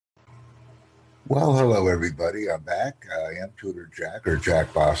Well, hello everybody. I'm back. I am Tutor Jack or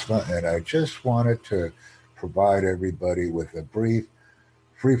Jack Bosma, and I just wanted to provide everybody with a brief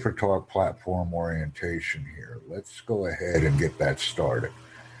free for talk platform orientation here. Let's go ahead and get that started.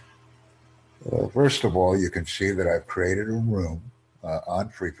 First of all, you can see that I've created a room on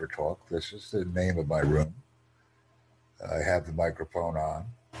Free for Talk. This is the name of my room. I have the microphone on.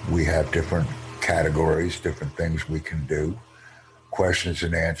 We have different categories, different things we can do, questions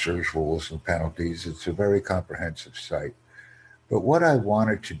and answers, rules and penalties. It's a very comprehensive site. But what I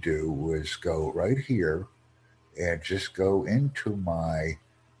wanted to do was go right here and just go into my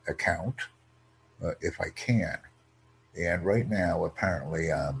account if I can. And right now,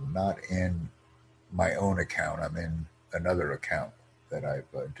 apparently, I'm not in my own account. I'm in another account that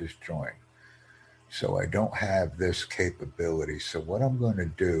I've just joined. So I don't have this capability. So what I'm going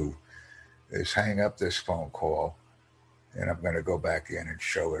to do is hang up this phone call and I'm going to go back in and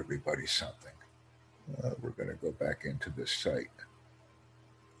show everybody something. We're going to go back into this site.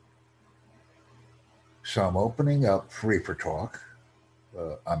 So I'm opening up Free for Talk.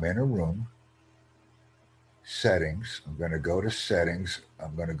 I'm in a room. Settings. I'm going to go to settings.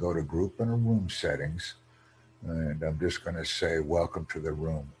 I'm going to go to group and a room settings. And I'm just going to say, welcome to the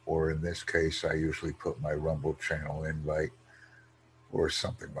room. Or in this case, I usually put my Rumble channel invite or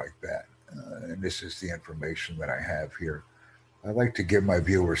something like that. And this is the information that I have here. I like to give my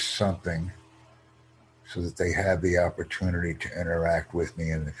viewers something so that they have the opportunity to interact with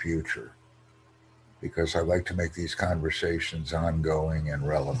me in the future, because I like to make these conversations ongoing and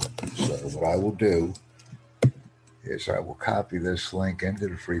relevant. So what I will do is I will copy this link into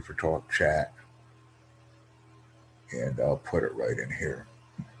the Free for Talk chat and I'll put it right in here.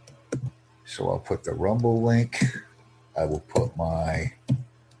 So I'll put the Rumble link, I will put my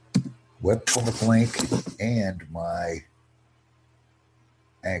Web Talk link and my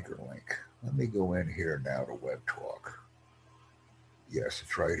Anchor link. Let me go in here now to Web Talk. Yes,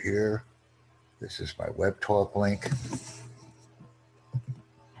 it's right here. This is my Web Talk link,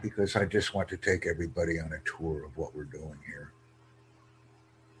 because I just want to take everybody on a tour of what we're doing here.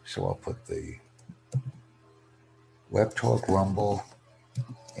 So I'll put the Web Talk Rumble,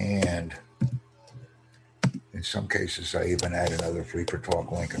 and in some cases I even add another Free for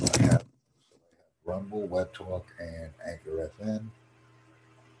Talk link if I have. So I have Rumble, Web Talk, and Anchor FM,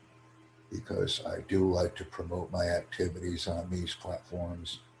 because I do like to promote my activities on these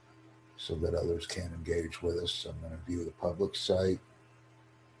platforms so that others can engage with us. I'm going to view the public site.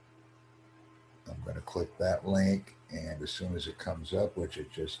 I'm going to click that link, and as soon as it comes up, which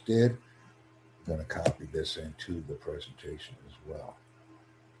it just did, I'm going to copy this into the presentation as well.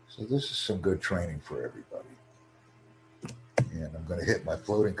 So this is some good training for everybody. And I'm going to hit my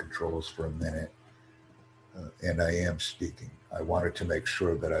floating controls for a minute, and I am speaking. I wanted to make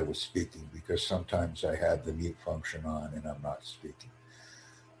sure that I was speaking because sometimes I have the mute function on and I'm not speaking.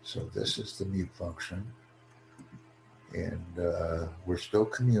 So this is the mute function, and we're still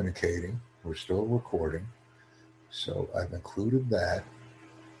communicating. We're still recording. So I've included that.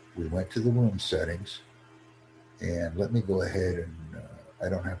 We went to the room settings, and let me go ahead and I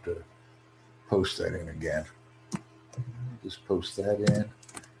don't have to post that in again. Just post that in.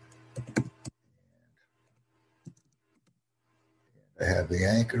 I have the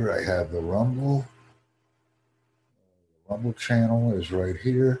Anchor, I have the Rumble. The Rumble channel is right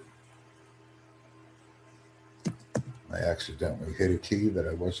here. I accidentally hit a key that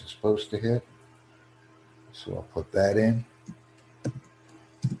I wasn't supposed to hit. So I'll put that in.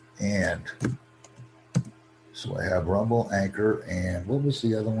 And so I have Rumble, Anchor, and what was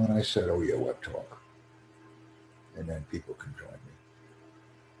the other one I said? Oh yeah, Web Talk. And then people can join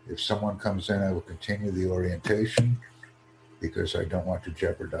me. If someone comes in, I will continue the orientation because I don't want to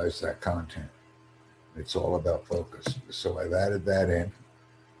jeopardize that content. It's all about focus. So I've added that in.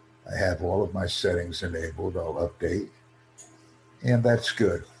 I have all of my settings enabled. I'll update. And that's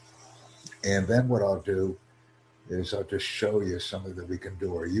good. And then what I'll do is I'll just show you some of that. We can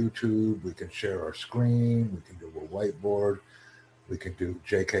do our YouTube, we can share our screen, we can do a whiteboard, we can do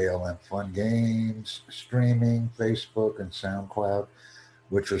JKLM fun games, streaming, Facebook and SoundCloud,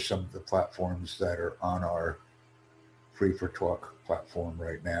 which are some of the platforms that are on our Free for Talk platform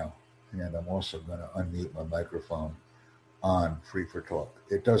right now. And I'm also going to unmute my microphone on Free for Talk.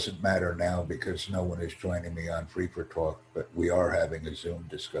 It doesn't matter now because no one is joining me on Free for Talk, but we are having a Zoom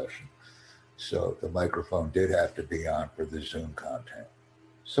discussion. So the microphone did have to be on for the Zoom content.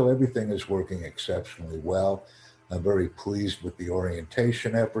 So everything is working exceptionally well. I'm very pleased with the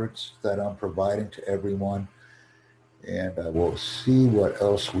orientation efforts that I'm providing to everyone. And we'll see what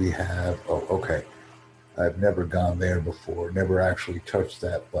else we have. Oh, okay. I've never gone there before, never actually touched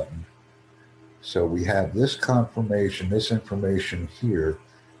that button. So we have this information here.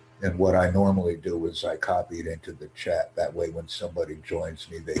 And what I normally do is I copy it into the chat. That way, when somebody joins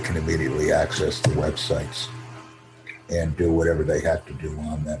me, they can immediately access the websites and do whatever they have to do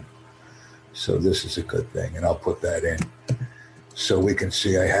on them. So this is a good thing. And I'll put that in. So we can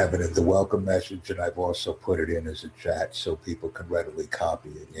see I have it in the welcome message, and I've also put it in as a chat so people can readily copy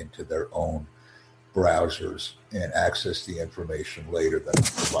it into their own browsers and access the information later that I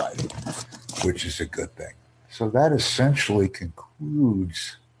provided, which is a good thing. So that essentially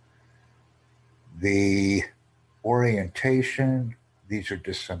concludes the orientation. These are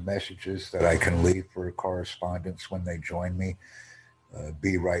just some messages that I can leave for correspondence when they join me.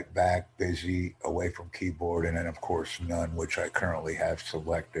 Be right back, busy, away from keyboard, and then of course none, which I currently have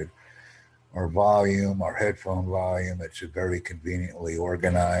selected. Our volume, our headphone volume, it's a very conveniently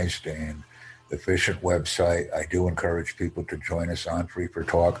organized and efficient website. I do encourage people to join us on Free for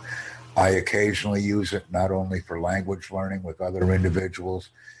Talk. I occasionally use it not only for language learning with other individuals,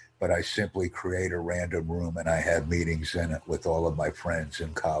 but I simply create a random room and I have meetings in it with all of my friends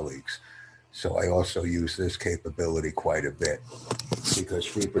and colleagues. So I also use this capability quite a bit because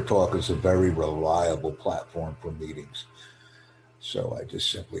Free for Talk is a very reliable platform for meetings. So I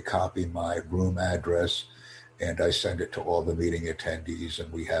just simply copy my room address and I send it to all the meeting attendees, and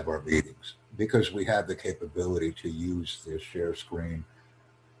we have our meetings. Because we have the capability to use the share screen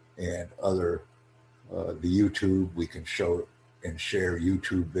and other, the YouTube, we can show and share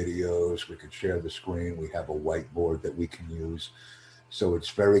YouTube videos. We can share the screen. We have a whiteboard that we can use. So it's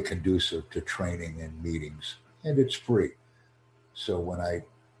very conducive to training and meetings, and it's free. So when I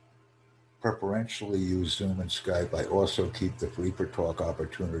preferentially use Zoom and Skype, I also keep the Free for Talk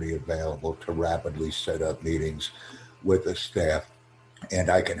opportunity available to rapidly set up meetings with the staff, and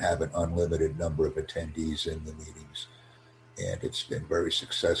I can have an unlimited number of attendees in the meetings. And it's been very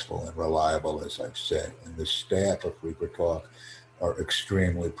successful and reliable, as I've said. And the staff of Free for Talk are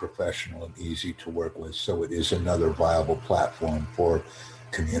extremely professional and easy to work with. So it is another viable platform for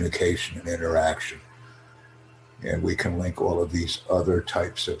communication and interaction. And we can link all of these other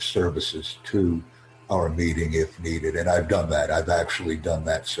types of services to our meeting if needed. And I've done that. I've actually done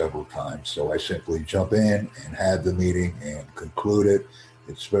that several times. So I simply jump in and have the meeting and conclude it.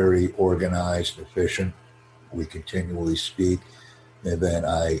 It's very organized, efficient. We continually speak. And then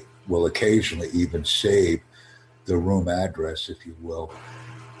I will occasionally even save the room address, if you will,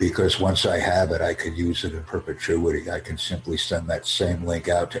 because once I have it, I could use it in perpetuity. I can simply send that same link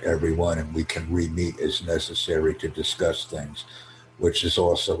out to everyone and we can re-meet as necessary to discuss things, which is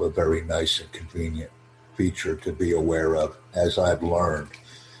also a very nice and convenient feature to be aware of. As I've learned,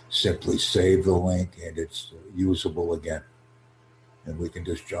 simply save the link and it's usable again. And we can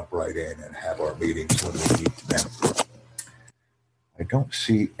just jump right in and have our meetings when we need them. I don't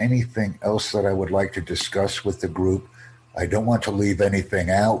see anything else that I would like to discuss with the group. I don't want to leave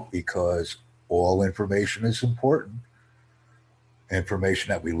anything out because all information is important. Information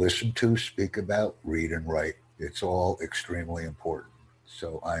that we listen to, speak about, read, and write. It's all extremely important.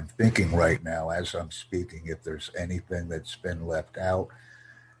 So I'm thinking right now as I'm speaking if there's anything that's been left out.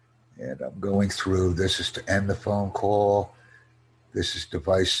 And I'm going through. This is to end the phone call. This is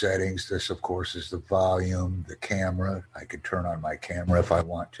device settings. This, of course, is the volume, the camera. I can turn on my camera if I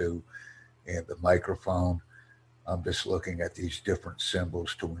want to, and the microphone. I'm just looking at these different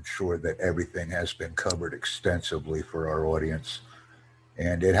symbols to ensure that everything has been covered extensively for our audience.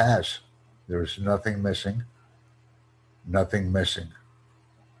 And it has. There's nothing missing. Nothing missing.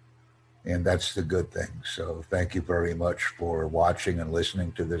 And that's the good thing. So thank you very much for watching and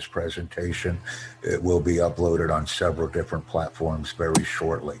listening to this presentation. It will be uploaded on several different platforms very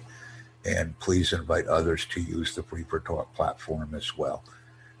shortly. And please invite others to use the Free for Talk platform as well.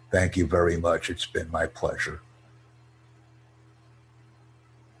 Thank you very much. It's been my pleasure.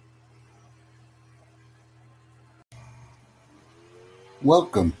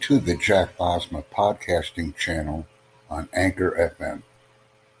 Welcome to the Jack Bosma podcasting channel on Anchor FM.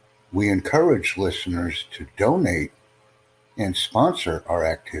 We encourage listeners to donate and sponsor our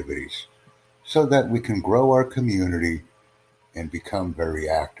activities so that we can grow our community and become very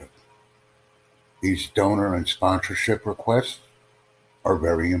active. These donor and sponsorship requests are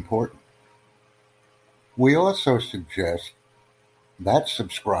very important. We also suggest that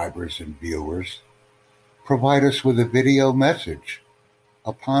subscribers and viewers provide us with a video message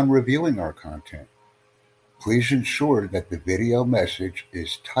upon reviewing our content. Please ensure that the video message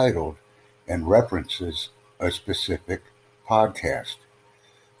is titled and references a specific podcast.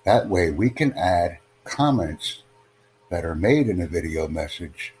 That way we can add comments that are made in a video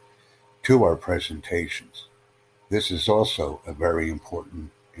message to our presentations. This is also a very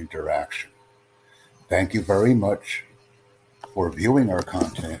important interaction. Thank you very much for viewing our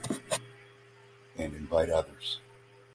content and invite others.